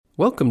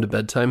Welcome to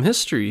Bedtime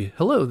History.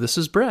 Hello, this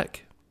is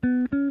Breck.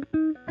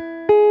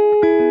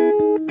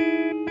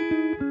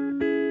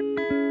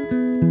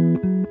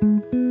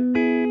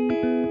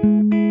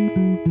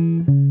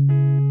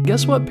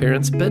 Guess what,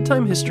 parents?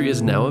 Bedtime History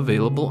is now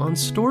available on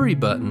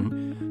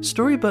Storybutton.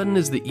 Storybutton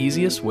is the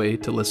easiest way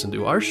to listen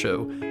to our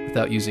show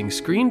without using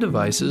screen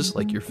devices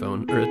like your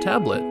phone or a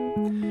tablet.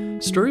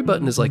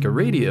 Storybutton is like a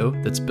radio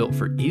that's built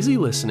for easy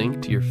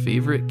listening to your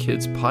favorite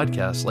kids'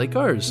 podcasts like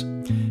ours.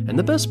 And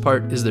the best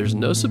part is there's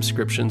no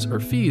subscriptions or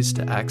fees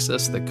to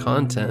access the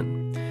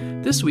content.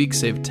 This week,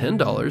 save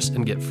 $10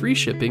 and get free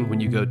shipping when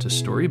you go to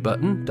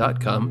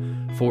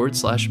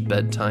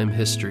storybutton.com/bedtime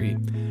history.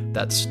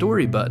 That's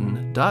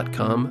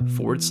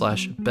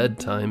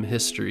storybutton.com/bedtime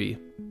history.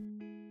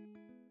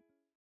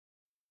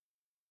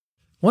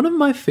 One of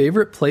my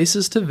favorite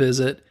places to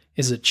visit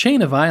is a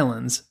chain of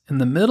islands in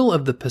the middle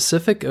of the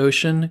Pacific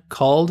Ocean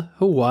called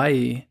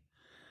Hawaii.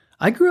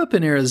 I grew up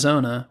in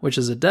Arizona, which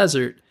is a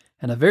desert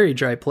and a very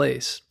dry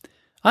place.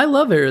 I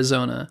love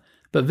Arizona,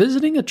 but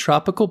visiting a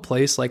tropical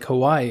place like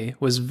Hawaii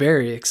was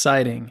very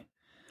exciting.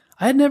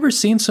 I had never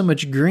seen so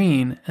much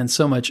green and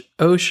so much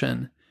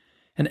ocean,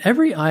 and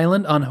every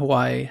island on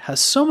Hawaii has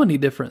so many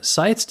different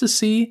sights to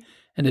see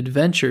and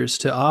adventures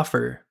to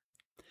offer.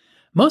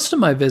 Most of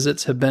my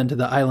visits have been to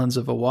the islands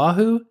of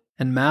Oahu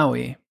and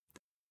Maui.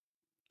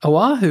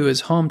 Oahu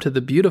is home to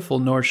the beautiful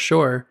North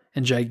Shore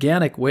and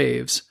gigantic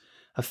waves,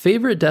 a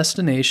favorite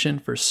destination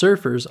for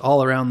surfers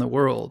all around the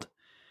world.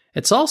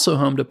 It's also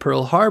home to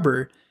Pearl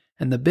Harbor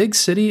and the big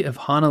city of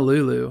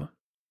Honolulu.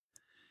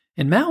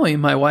 In Maui,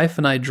 my wife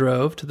and I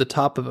drove to the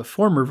top of a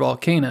former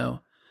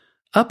volcano,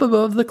 up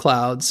above the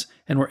clouds,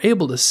 and were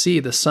able to see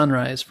the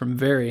sunrise from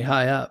very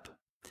high up.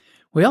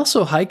 We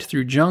also hiked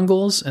through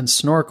jungles and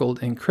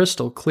snorkeled in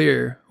crystal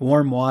clear,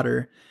 warm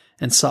water,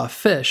 and saw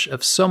fish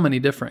of so many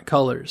different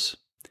colors.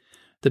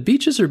 The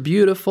beaches are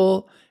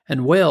beautiful,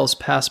 and whales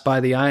pass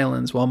by the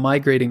islands while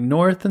migrating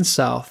north and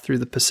south through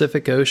the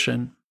Pacific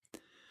Ocean.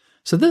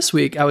 So this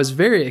week, I was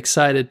very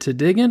excited to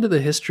dig into the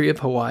history of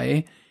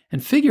Hawaii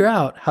and figure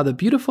out how the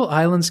beautiful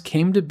islands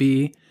came to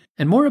be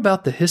and more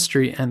about the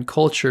history and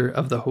culture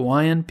of the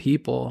Hawaiian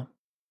people.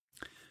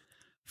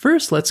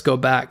 First, let's go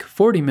back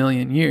 40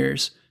 million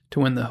years to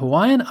when the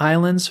Hawaiian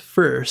Islands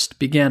first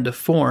began to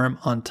form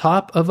on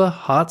top of a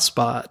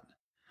hotspot.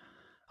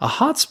 A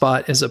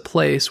hotspot is a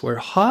place where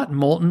hot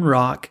molten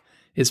rock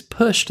is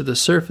pushed to the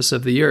surface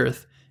of the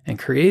earth and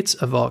creates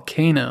a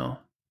volcano.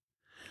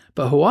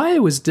 But Hawaii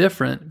was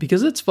different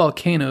because its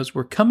volcanoes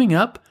were coming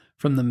up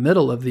from the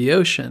middle of the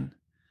ocean.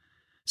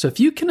 So if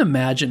you can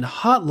imagine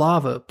hot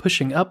lava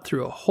pushing up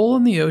through a hole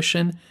in the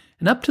ocean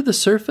and up to the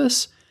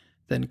surface,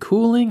 then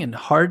cooling and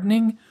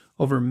hardening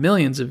over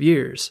millions of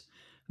years,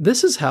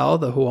 this is how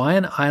the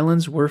Hawaiian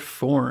Islands were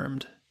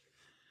formed.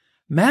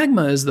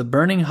 Magma is the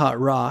burning hot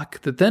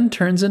rock that then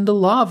turns into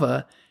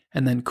lava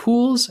and then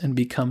cools and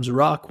becomes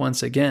rock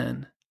once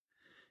again.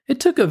 It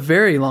took a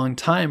very long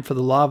time for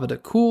the lava to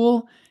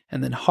cool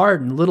and then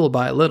harden little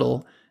by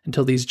little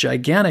until these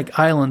gigantic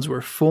islands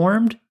were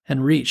formed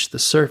and reached the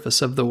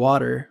surface of the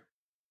water.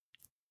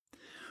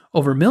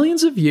 Over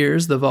millions of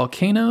years, the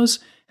volcanoes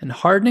and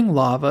hardening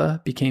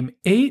lava became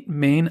 8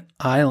 main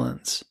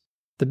islands.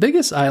 The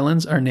biggest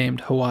islands are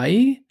named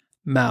Hawaii,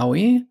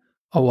 Maui,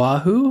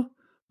 Oahu,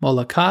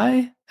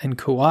 Molokai, and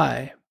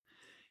Kauai.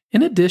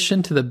 In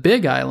addition to the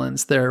big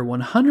islands, there are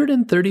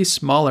 130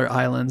 smaller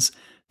islands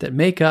that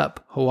make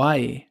up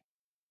Hawaii.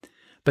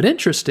 But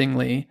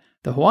interestingly,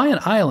 the Hawaiian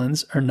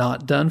Islands are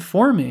not done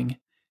forming.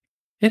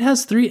 It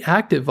has 3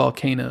 active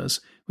volcanoes,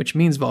 which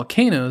means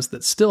volcanoes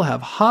that still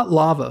have hot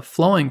lava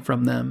flowing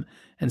from them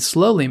and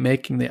slowly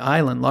making the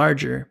island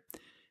larger.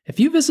 If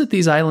you visit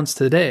these islands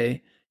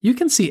today, you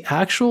can see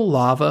actual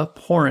lava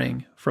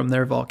pouring from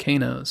their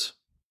volcanoes.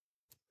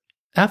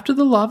 After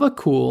the lava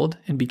cooled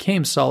and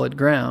became solid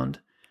ground,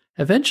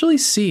 eventually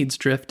seeds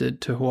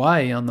drifted to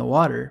Hawaii on the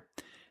water,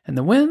 and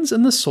the winds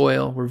and the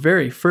soil were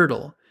very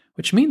fertile,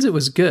 which means it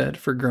was good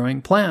for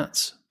growing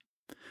plants.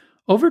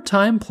 Over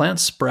time,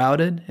 plants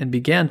sprouted and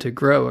began to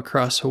grow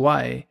across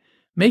Hawaii,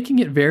 making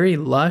it very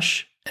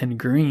lush and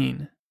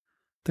green.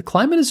 The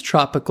climate is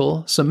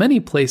tropical, so many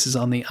places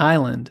on the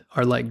island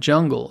are like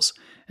jungles,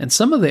 and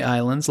some of the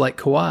islands, like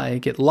Kauai,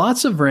 get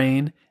lots of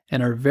rain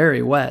and are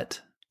very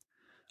wet.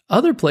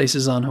 Other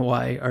places on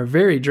Hawaii are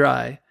very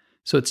dry,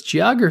 so its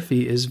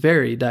geography is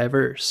very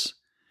diverse.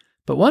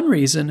 But one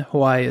reason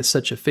Hawaii is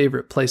such a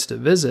favorite place to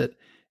visit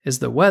is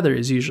the weather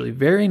is usually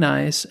very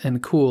nice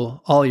and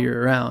cool all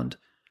year round,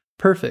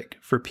 perfect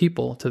for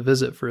people to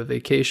visit for a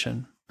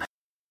vacation.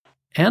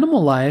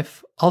 Animal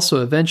life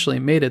also eventually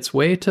made its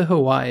way to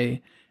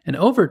Hawaii, and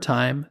over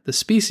time, the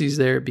species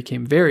there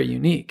became very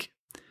unique.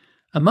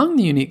 Among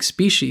the unique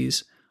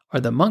species are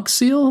the monk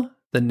seal,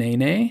 the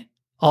nene,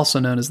 also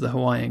known as the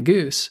Hawaiian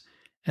goose,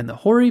 and the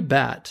hoary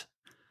bat.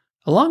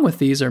 Along with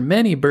these are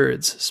many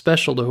birds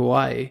special to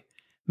Hawaii,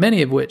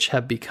 many of which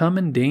have become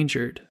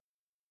endangered.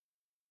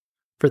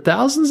 For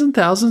thousands and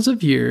thousands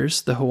of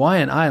years, the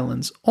Hawaiian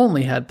Islands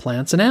only had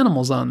plants and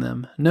animals on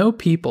them, no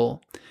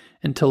people,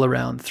 until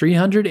around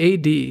 300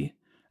 AD,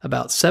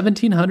 about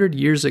 1700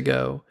 years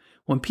ago,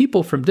 when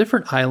people from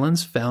different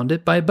islands found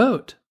it by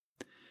boat.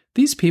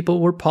 These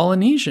people were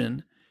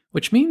Polynesian,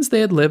 which means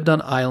they had lived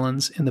on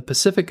islands in the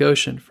Pacific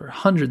Ocean for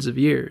hundreds of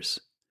years.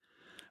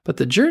 But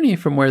the journey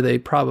from where they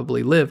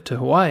probably lived to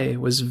Hawaii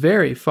was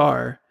very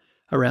far,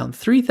 around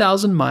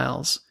 3,000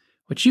 miles,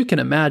 which you can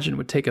imagine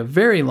would take a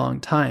very long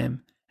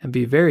time and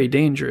be very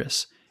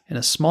dangerous in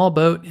a small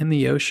boat in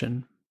the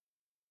ocean.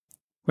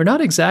 We're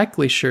not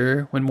exactly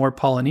sure when more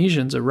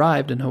Polynesians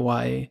arrived in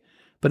Hawaii,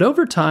 but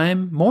over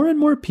time, more and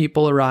more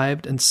people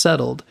arrived and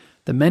settled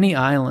the many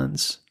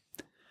islands.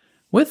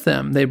 With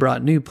them, they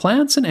brought new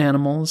plants and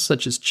animals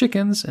such as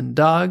chickens and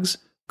dogs,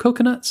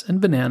 coconuts and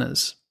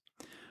bananas.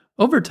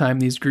 Over time,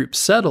 these groups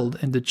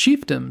settled into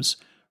chiefdoms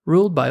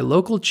ruled by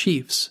local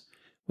chiefs,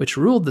 which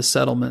ruled the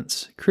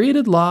settlements,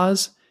 created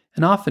laws,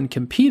 and often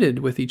competed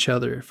with each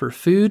other for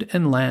food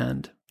and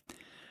land.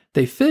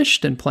 They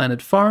fished and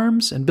planted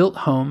farms and built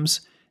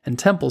homes and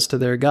temples to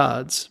their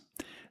gods.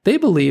 They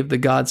believed the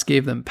gods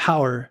gave them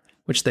power,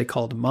 which they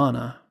called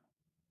mana.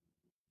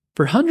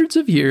 For hundreds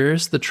of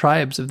years, the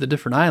tribes of the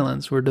different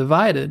islands were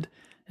divided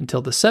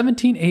until the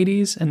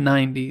 1780s and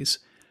 90s,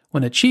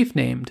 when a chief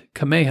named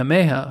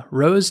Kamehameha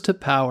rose to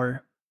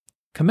power.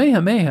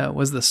 Kamehameha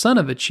was the son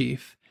of a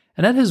chief,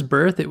 and at his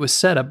birth it was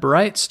said a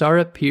bright star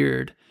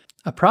appeared,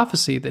 a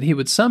prophecy that he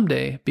would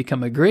someday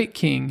become a great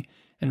king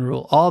and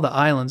rule all the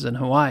islands in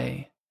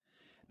Hawaii.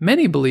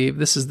 Many believe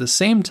this is the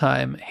same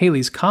time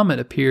Halley's Comet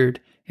appeared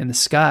in the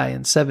sky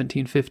in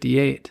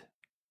 1758.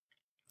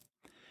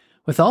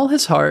 With all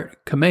his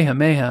heart,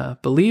 Kamehameha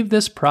believed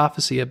this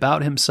prophecy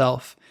about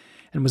himself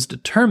and was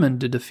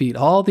determined to defeat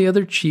all the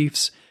other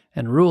chiefs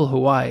and rule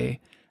Hawaii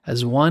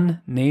as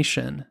one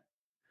nation.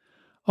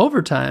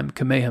 Over time,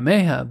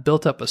 Kamehameha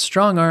built up a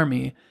strong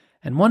army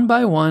and one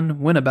by one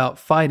went about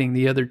fighting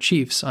the other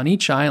chiefs on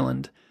each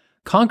island,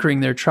 conquering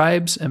their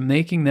tribes and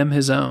making them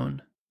his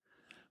own.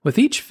 With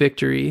each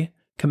victory,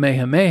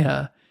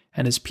 Kamehameha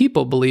and his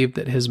people believed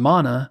that his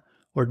mana,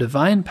 or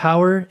divine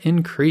power,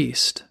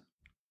 increased.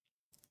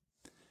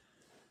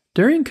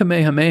 During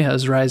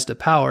Kamehameha's rise to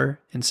power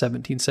in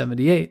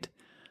 1778,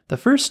 the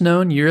first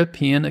known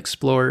European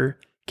explorer,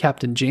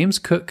 Captain James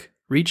Cook,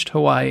 reached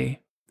Hawaii.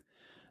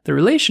 The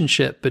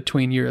relationship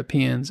between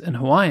Europeans and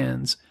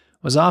Hawaiians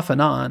was off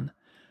and on,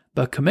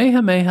 but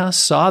Kamehameha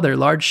saw their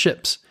large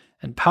ships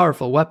and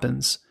powerful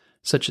weapons,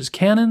 such as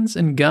cannons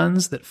and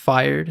guns that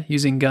fired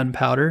using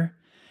gunpowder,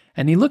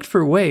 and he looked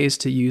for ways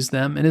to use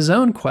them in his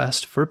own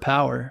quest for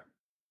power.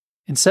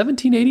 In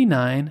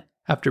 1789,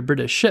 after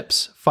British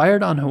ships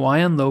fired on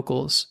Hawaiian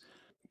locals,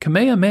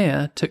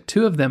 Kamehameha took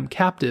 2 of them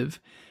captive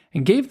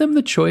and gave them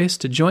the choice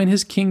to join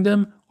his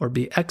kingdom or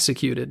be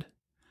executed.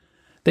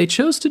 They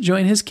chose to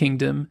join his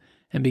kingdom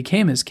and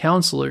became his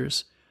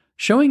counselors,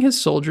 showing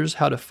his soldiers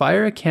how to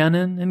fire a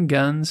cannon and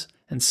guns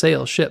and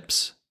sail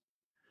ships.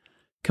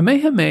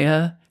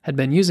 Kamehameha had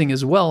been using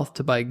his wealth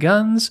to buy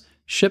guns,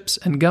 ships,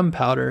 and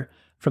gunpowder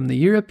from the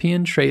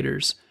European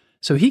traders,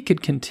 so he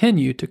could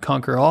continue to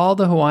conquer all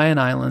the Hawaiian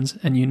Islands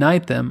and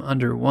unite them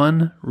under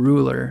one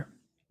ruler.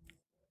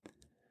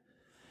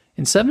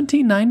 In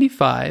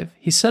 1795,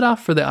 he set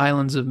off for the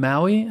islands of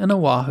Maui and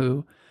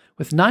Oahu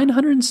with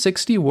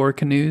 960 war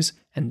canoes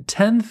and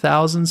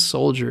 10,000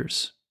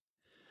 soldiers.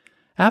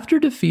 After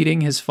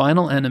defeating his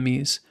final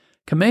enemies,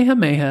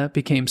 Kamehameha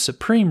became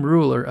supreme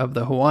ruler of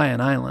the Hawaiian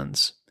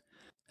Islands.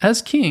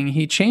 As king,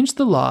 he changed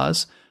the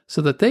laws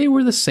so that they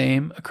were the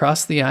same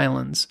across the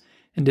islands,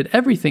 and did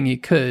everything he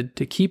could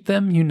to keep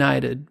them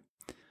united.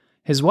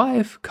 His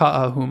wife,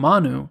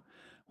 Ka'ahumanu,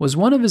 was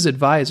one of his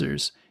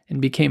advisors and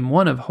became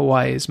one of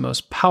Hawaii's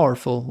most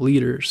powerful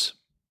leaders.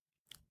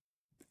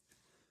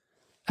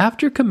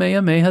 After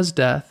Kamehameha's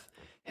death,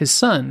 his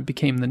son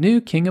became the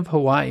new king of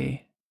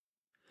Hawaii.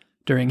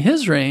 During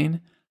his reign,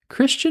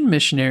 Christian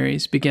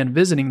missionaries began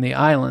visiting the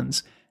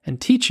islands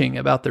and teaching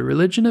about the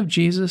religion of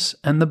Jesus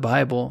and the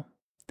Bible.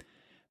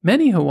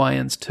 Many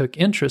Hawaiians took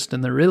interest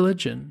in the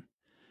religion.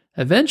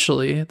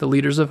 Eventually, the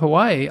leaders of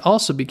Hawaii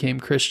also became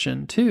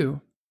Christian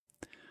too.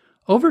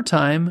 Over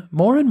time,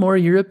 more and more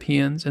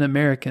Europeans and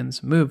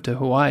Americans moved to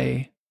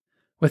Hawaii.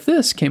 With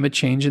this came a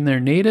change in their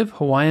native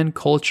Hawaiian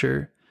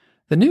culture.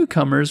 The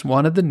newcomers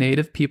wanted the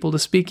native people to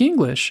speak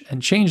English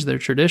and change their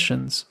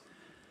traditions.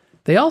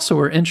 They also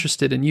were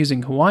interested in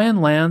using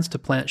Hawaiian lands to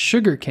plant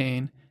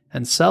sugarcane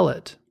and sell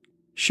it.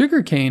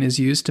 Sugarcane is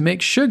used to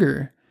make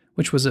sugar,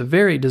 which was a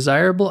very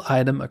desirable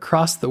item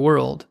across the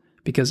world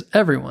because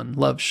everyone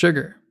loved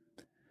sugar.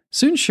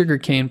 Soon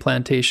sugarcane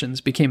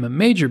plantations became a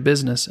major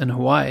business in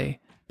Hawaii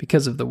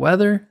because of the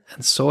weather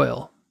and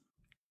soil.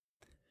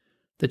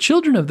 The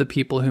children of the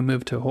people who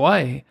moved to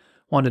Hawaii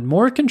wanted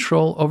more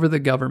control over the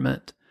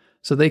government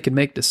so they could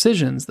make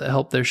decisions that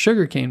helped their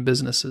sugarcane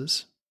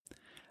businesses.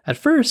 At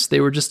first,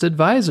 they were just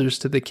advisors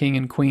to the king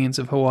and queens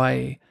of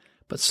Hawaii,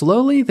 but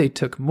slowly they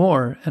took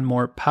more and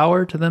more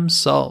power to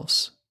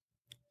themselves.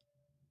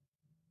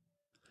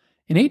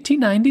 In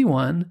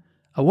 1891,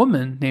 a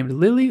woman named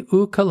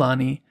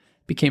Liliuokalani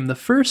became the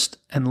first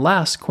and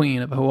last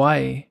queen of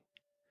Hawaii.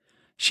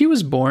 She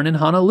was born in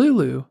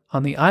Honolulu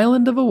on the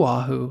island of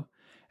Oahu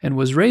and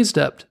was raised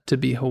up to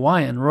be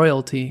Hawaiian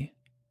royalty.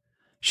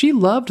 She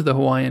loved the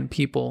Hawaiian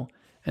people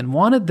and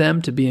wanted them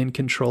to be in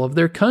control of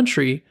their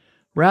country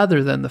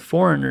rather than the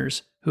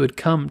foreigners who had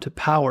come to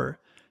power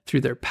through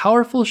their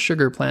powerful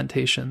sugar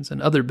plantations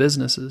and other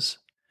businesses.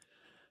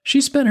 She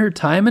spent her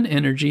time and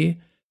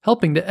energy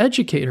helping to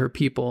educate her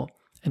people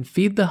and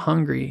feed the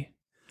hungry.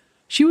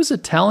 She was a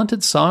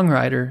talented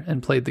songwriter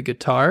and played the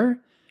guitar,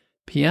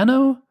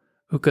 piano,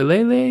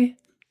 ukulele,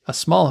 a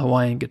small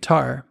Hawaiian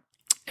guitar,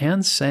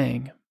 and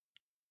sang.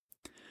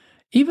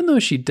 Even though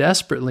she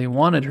desperately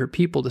wanted her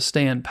people to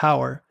stay in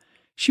power,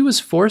 she was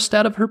forced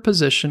out of her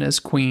position as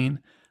queen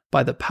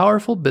by the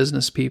powerful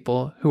business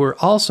people who were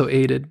also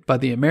aided by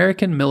the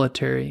American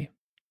military.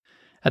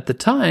 At the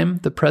time,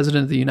 the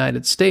President of the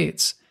United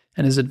States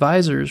and his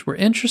advisors were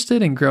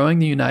interested in growing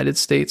the United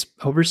States'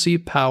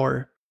 overseas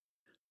power.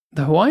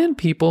 The Hawaiian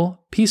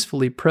people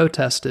peacefully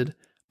protested,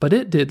 but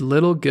it did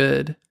little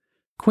good.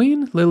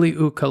 Queen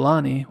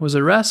Liliuokalani was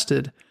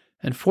arrested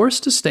and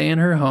forced to stay in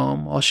her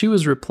home while she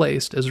was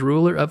replaced as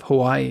ruler of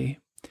Hawaii.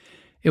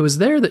 It was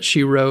there that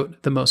she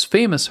wrote the most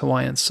famous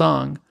Hawaiian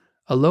song,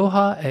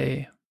 Aloha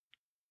E.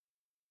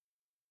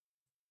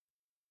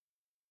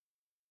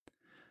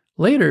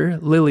 Later,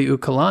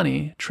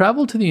 Liliuokalani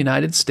traveled to the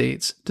United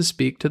States to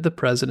speak to the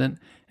president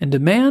and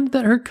demand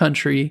that her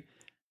country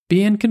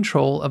be in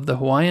control of the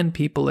Hawaiian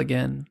people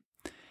again.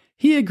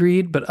 He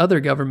agreed, but other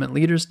government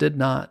leaders did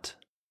not.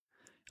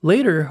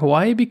 Later,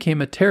 Hawaii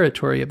became a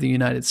territory of the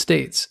United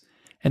States,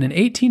 and in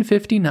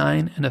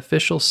 1859 an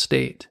official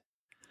state.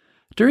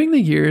 During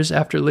the years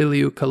after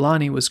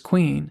Liliuokalani was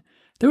queen,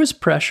 there was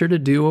pressure to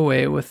do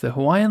away with the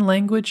Hawaiian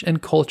language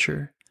and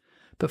culture.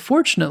 But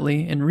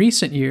fortunately, in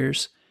recent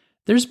years,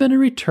 there's been a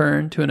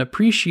return to an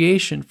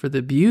appreciation for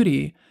the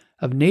beauty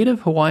of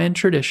native Hawaiian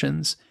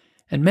traditions,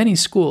 and many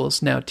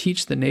schools now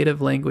teach the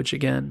native language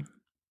again.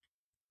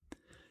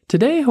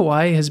 Today,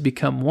 Hawaii has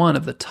become one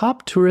of the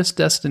top tourist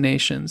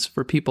destinations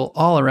for people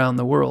all around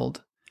the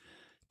world.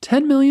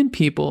 10 million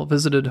people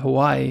visited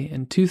Hawaii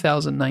in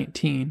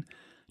 2019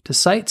 to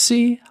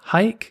sightsee,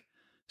 hike,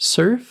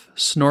 surf,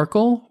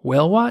 snorkel,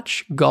 whale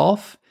watch,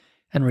 golf,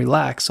 and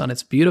relax on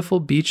its beautiful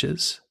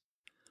beaches.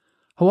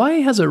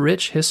 Hawaii has a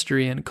rich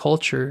history and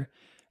culture,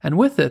 and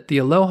with it the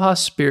aloha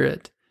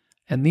spirit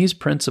and these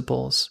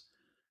principles: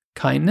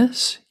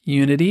 kindness,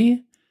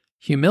 unity,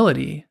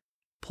 humility,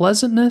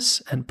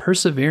 pleasantness, and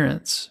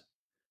perseverance.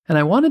 And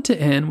I wanted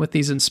to end with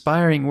these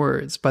inspiring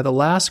words by the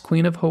last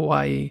queen of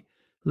Hawaii,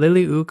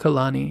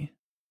 Liliuokalani.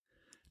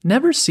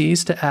 Never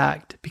cease to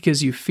act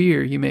because you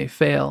fear you may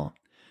fail.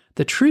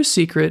 The true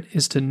secret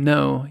is to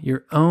know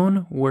your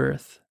own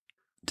worth.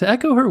 To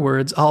echo her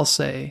words, I'll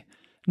say,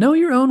 know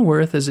your own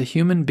worth as a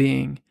human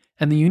being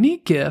and the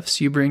unique gifts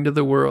you bring to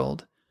the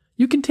world.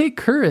 You can take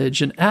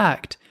courage and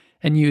act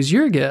and use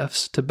your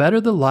gifts to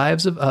better the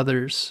lives of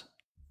others.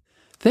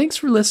 Thanks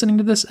for listening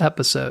to this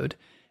episode,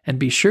 and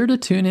be sure to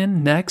tune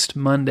in next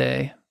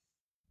Monday.